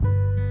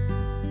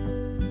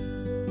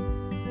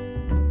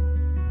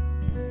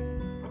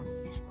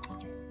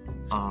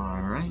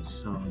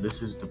So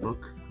this is the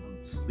book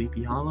of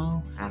Sleepy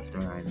Hollow after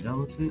I'm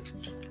done with it.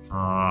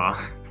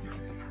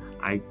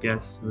 I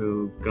guess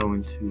we'll go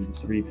into the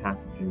 3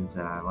 passages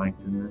that I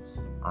liked in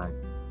this. I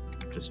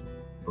just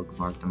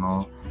bookmarked them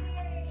all.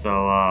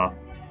 So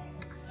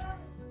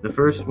the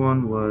first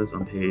one was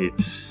on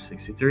page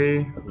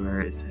 63,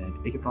 where it said,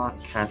 Ichabod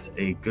casts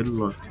a good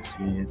look to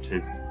see if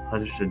his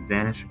pleasure should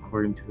vanish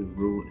according to the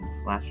rule in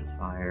a flash of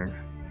fire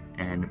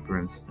and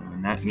brimstone.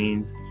 And that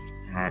means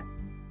that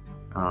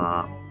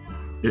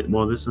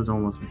this was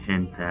almost a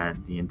hint that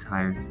the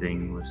entire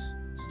thing was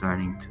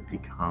starting to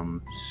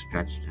become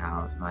stretched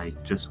out. Like,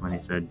 just when he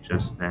said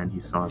just then he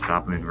saw a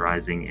goblin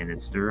rising in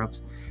its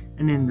stirrups,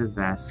 and in the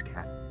vast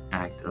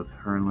act of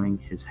hurling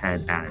his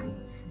head at him,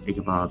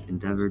 Ichabod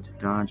endeavored to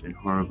dodge and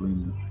horrible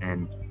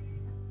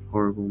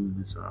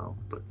missile,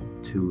 but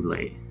too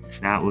late.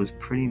 That was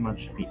pretty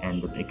much the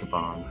end of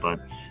Ichabod, but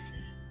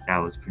that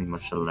was pretty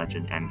much the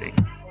legend ending.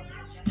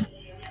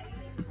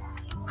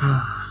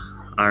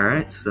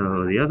 Alright,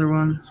 so the other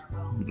one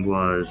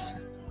was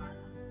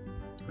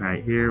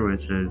right here where it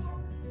says,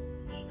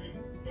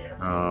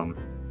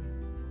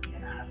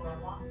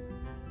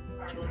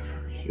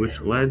 which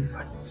led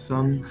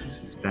some to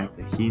suspect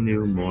that he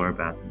knew more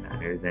about the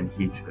matter than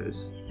he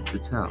chose to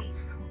tell.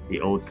 The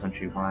old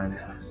country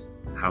wives,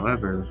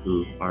 however,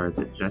 who are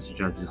the best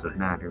judges of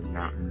matter,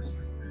 mountains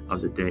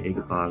of the day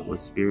Ichabod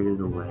was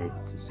spirited away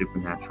to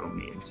supernatural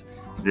means.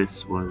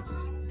 This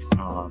was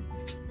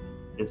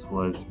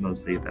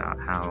mostly about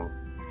how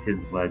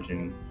his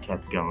legend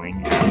kept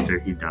going after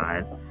he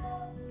died,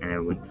 and it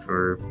went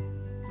for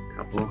a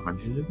couple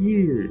hundred of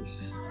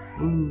years.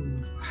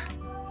 Ooh.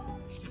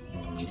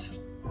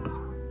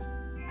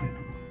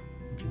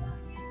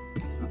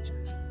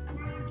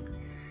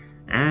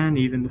 And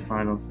even the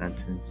final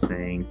sentence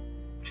saying,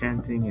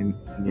 chanting a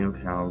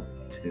musical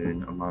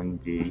tune among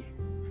the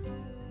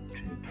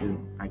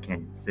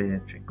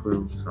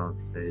tranquil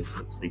solitudes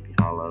of Sleepy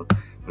Hollow,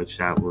 which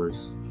that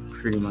was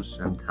pretty much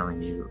them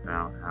telling you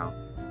about how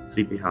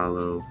Sleepy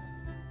Hollow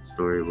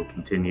story will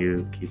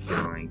continue, keep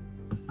going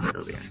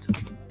until the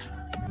end.